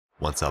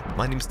What's up,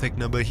 my name's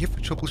TechNumber here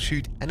for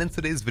Troubleshoot, and in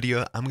today's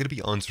video I'm going to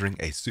be answering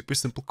a super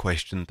simple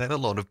question that a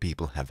lot of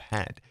people have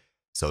had.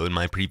 So in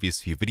my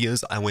previous few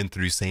videos I went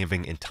through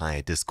saving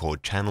entire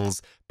Discord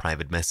channels,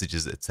 private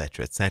messages,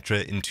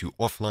 etc into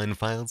offline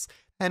files,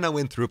 and I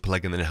went through a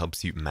plugin that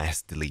helps you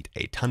mass delete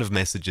a ton of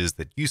messages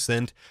that you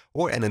sent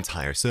or an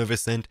entire server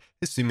sent,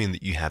 assuming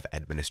that you have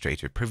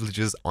administrator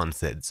privileges on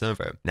said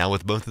server. Now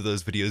with both of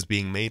those videos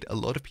being made, a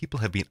lot of people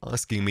have been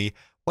asking me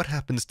what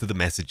happens to the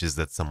messages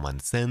that someone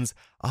sends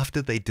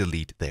after they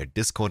delete their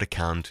Discord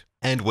account,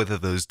 and whether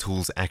those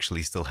tools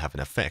actually still have an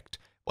effect.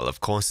 Well,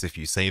 of course, if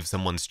you save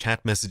someone's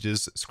chat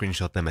messages,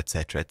 screenshot them,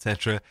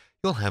 etc,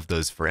 you'll have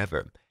those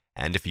forever.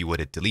 And if you were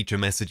to delete your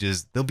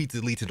messages, they'll be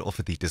deleted off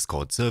of the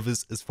Discord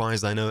servers as far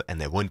as I know, and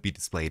they won't be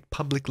displayed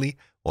publicly,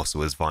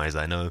 also as far as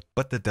I know,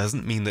 but that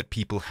doesn't mean that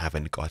people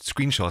haven't got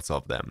screenshots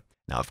of them.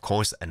 Now, of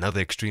course, another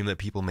extreme that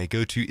people may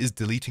go to is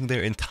deleting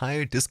their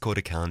entire Discord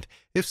account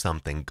if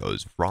something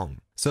goes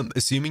wrong. So,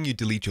 assuming you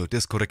delete your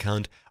Discord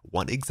account,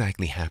 what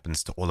exactly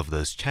happens to all of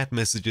those chat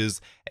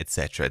messages,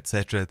 etc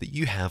that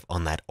you have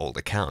on that old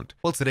account?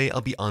 Well, today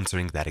I'll be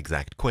answering that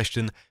exact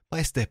question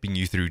by stepping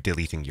you through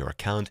deleting your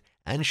account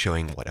and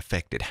showing what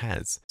effect it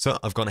has. So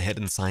I've gone ahead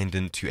and signed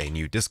into a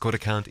new Discord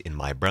account in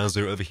my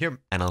browser over here,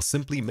 and I'll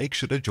simply make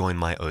sure to join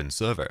my own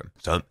server.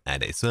 So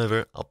add a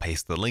server, I'll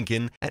paste the link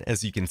in, and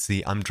as you can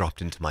see, I'm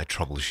dropped into my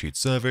Troubleshoot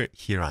server.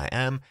 Here I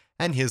am,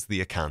 and here's the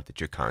account that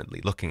you're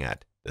currently looking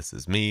at. This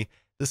is me,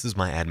 this is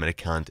my admin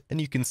account, and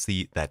you can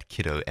see that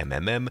Kiddo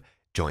MMM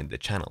joined the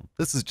channel.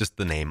 This is just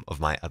the name of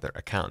my other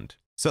account.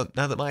 So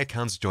now that my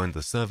account's joined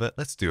the server,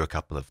 let's do a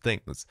couple of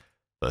things.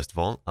 First of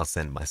all, I'll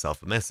send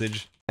myself a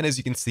message, and as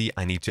you can see,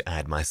 I need to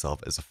add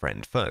myself as a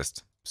friend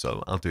first.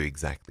 So I'll do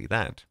exactly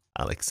that.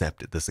 I'll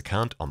accept this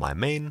account on my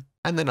main,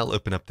 and then I'll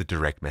open up the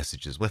direct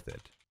messages with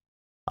it.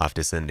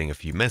 After sending a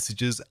few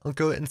messages, I'll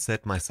go and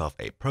set myself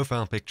a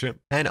profile picture,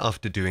 and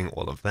after doing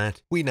all of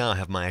that, we now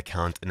have my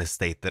account in a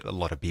state that a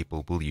lot of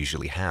people will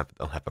usually have.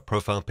 They'll have a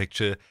profile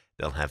picture,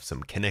 they'll have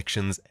some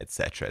connections,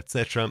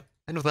 etc,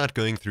 and without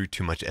going through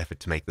too much effort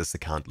to make this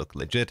account look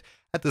legit,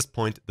 at this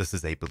point this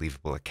is a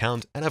believable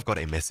account, and I've got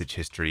a message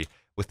history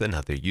with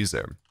another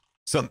user.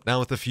 So now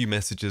with a few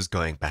messages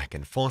going back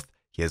and forth,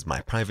 here's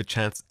my private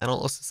chats, and I'll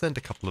also send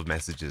a couple of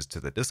messages to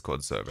the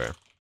Discord server.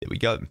 There we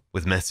go.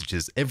 With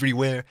messages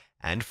everywhere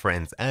and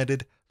friends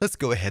added, let's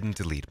go ahead and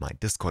delete my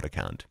Discord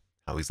account.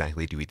 How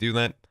exactly do we do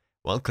that?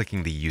 Well,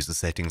 clicking the user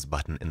settings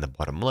button in the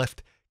bottom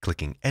left,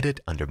 clicking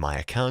edit under my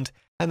account,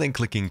 and then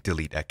clicking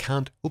delete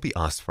account, we'll be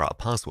asked for our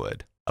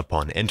password.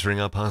 Upon entering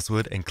our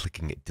password and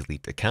clicking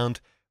delete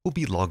account, we'll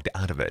be logged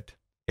out of it.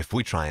 If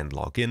we try and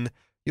log in,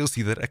 you'll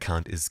see that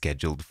account is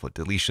scheduled for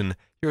deletion.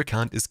 Your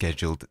account is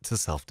scheduled to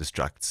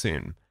self-destruct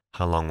soon.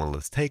 How long will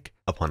this take?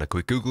 Upon a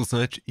quick Google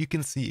search, you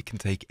can see it can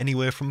take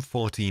anywhere from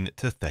 14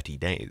 to 30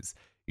 days.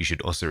 You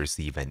should also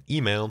receive an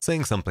email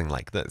saying something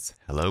like this: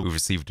 "Hello, we've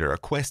received a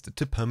request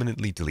to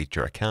permanently delete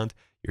your account.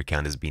 Your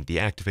account has been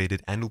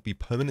deactivated and will be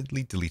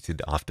permanently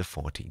deleted after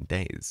 14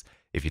 days.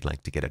 If you'd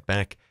like to get it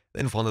back,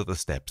 then follow the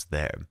steps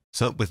there."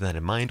 So with that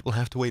in mind, we'll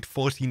have to wait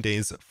 14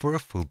 days for a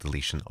full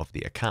deletion of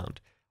the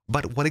account.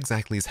 But what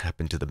exactly has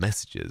happened to the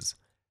messages?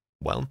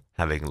 Well,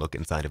 having a look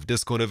inside of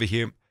Discord over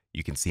here,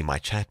 you can see my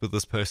chat with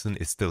this person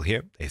is still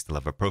here. They still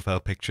have a profile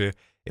picture.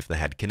 If they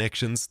had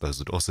connections, those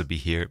would also be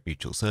here.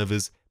 Mutual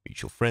servers,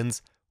 mutual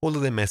friends, all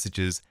of their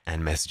messages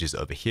and messages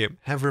over here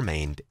have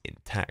remained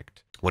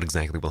intact. What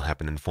exactly will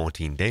happen in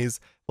 14 days?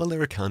 Well,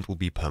 their account will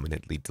be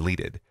permanently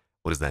deleted.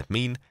 What does that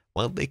mean?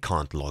 Well, they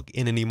can't log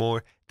in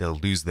anymore, they'll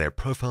lose their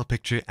profile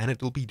picture, and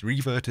it will be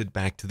reverted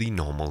back to the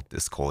normal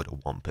Discord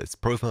Wampus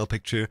profile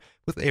picture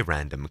with a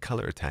random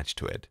color attached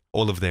to it.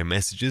 All of their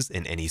messages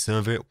in any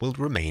server will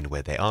remain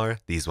where they are,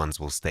 these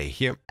ones will stay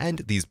here, and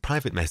these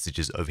private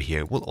messages over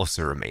here will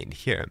also remain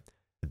here.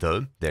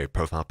 Though, their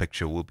profile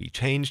picture will be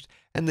changed,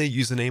 and their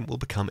username will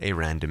become a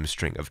random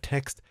string of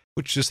text,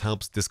 which just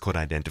helps Discord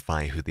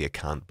identify who the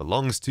account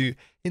belongs to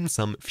in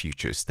some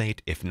future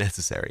state if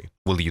necessary.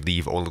 Will you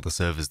leave all of the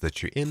servers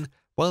that you're in?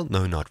 Well,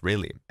 no, not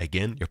really.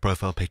 Again, your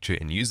profile picture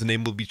and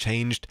username will be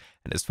changed,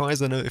 and as far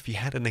as I know, if you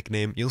had a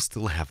nickname, you'll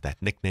still have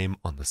that nickname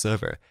on the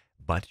server.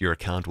 But your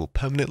account will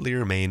permanently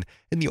remain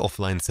in the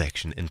offline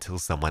section until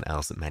someone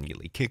else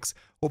manually kicks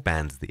or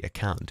bans the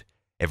account.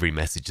 Every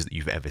message that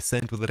you've ever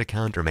sent with that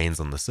account remains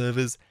on the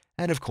servers,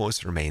 and of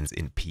course remains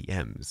in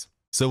PMs.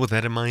 So with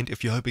that in mind,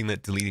 if you're hoping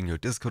that deleting your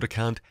Discord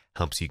account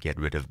helps you get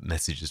rid of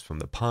messages from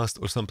the past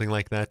or something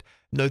like that,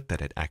 note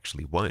that it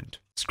actually won't.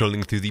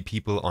 Scrolling through the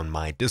people on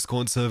my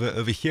Discord server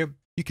over here,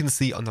 you can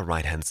see on the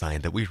right hand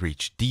side that we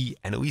reach D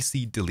and we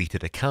see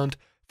deleted account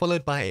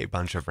followed by a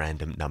bunch of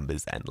random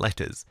numbers and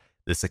letters.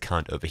 This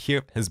account over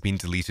here has been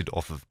deleted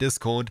off of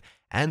Discord,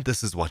 and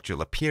this is what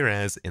you'll appear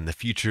as in the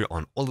future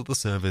on all of the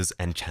servers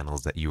and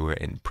channels that you were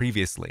in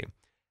previously,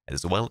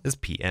 as well as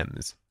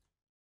PMs.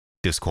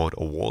 Discord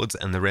awards,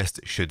 and the rest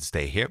should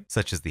stay here,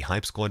 such as the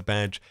Hype Squad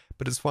badge,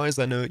 but as far as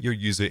I know, your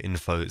user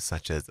info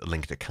such as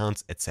linked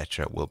accounts,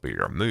 etc. will be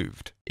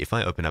removed. If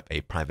I open up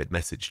a private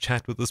message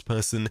chat with this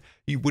person,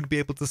 you would be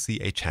able to see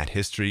a chat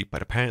history,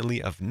 but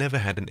apparently I've never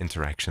had an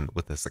interaction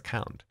with this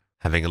account.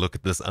 Having a look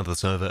at this other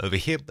server over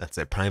here, that's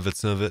a private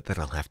server that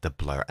I'll have to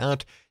blur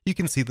out, you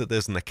can see that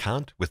there's an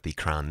account with the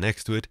crown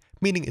next to it,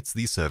 meaning it's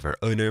the server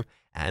owner,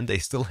 and they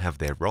still have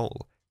their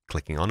role.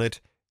 Clicking on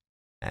it,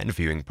 and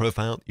viewing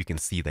profile, you can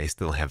see they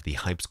still have the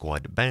Hype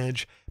Squad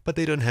badge, but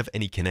they don't have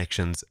any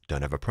connections,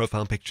 don't have a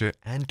profile picture,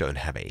 and don't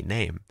have a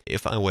name.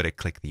 If I were to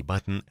click the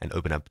button and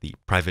open up the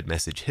private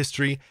message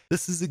history,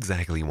 this is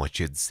exactly what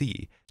you'd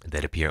see.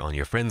 They'd appear on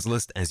your friends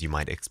list as you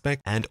might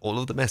expect, and all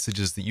of the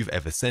messages that you've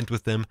ever sent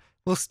with them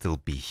will still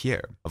be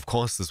here. Of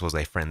course, this was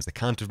a friend's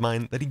account of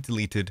mine that he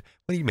deleted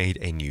when he made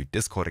a new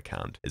Discord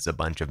account. There's a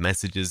bunch of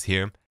messages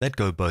here that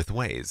go both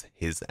ways,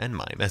 his and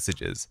my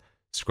messages.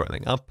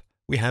 Scrolling up,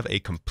 we have a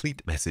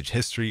complete message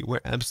history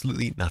where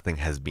absolutely nothing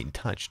has been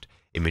touched.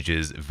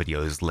 Images,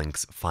 videos,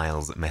 links,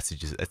 files,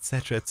 messages,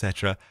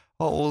 etc.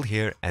 are all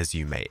here as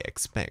you may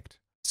expect.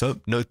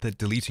 So note that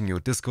deleting your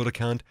Discord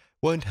account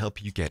won't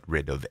help you get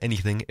rid of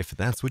anything if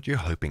that's what you're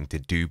hoping to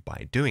do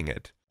by doing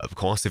it. Of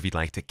course, if you'd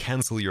like to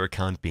cancel your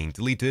account being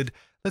deleted,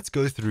 let's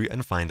go through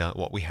and find out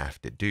what we have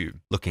to do.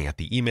 Looking at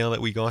the email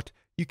that we got,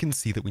 you can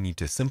see that we need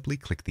to simply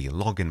click the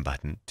login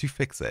button to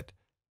fix it.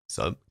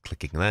 So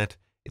clicking that,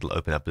 it'll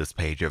open up this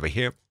page over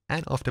here,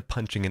 and after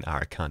punching in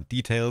our account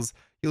details,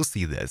 you'll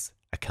see this,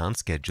 account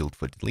scheduled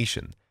for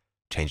deletion.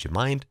 Change your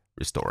mind,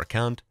 restore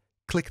account,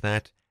 click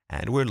that,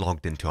 and we're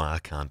logged into our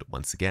account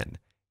once again.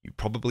 You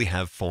probably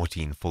have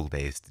 14 full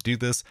days to do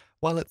this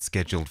while it's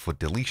scheduled for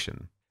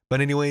deletion.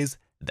 But anyways,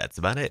 that's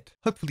about it.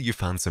 Hopefully you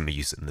found some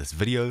use in this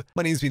video.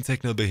 My name's been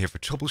Technobo here for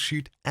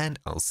Troubleshoot, and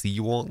I'll see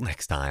you all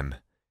next time.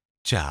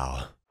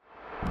 Ciao.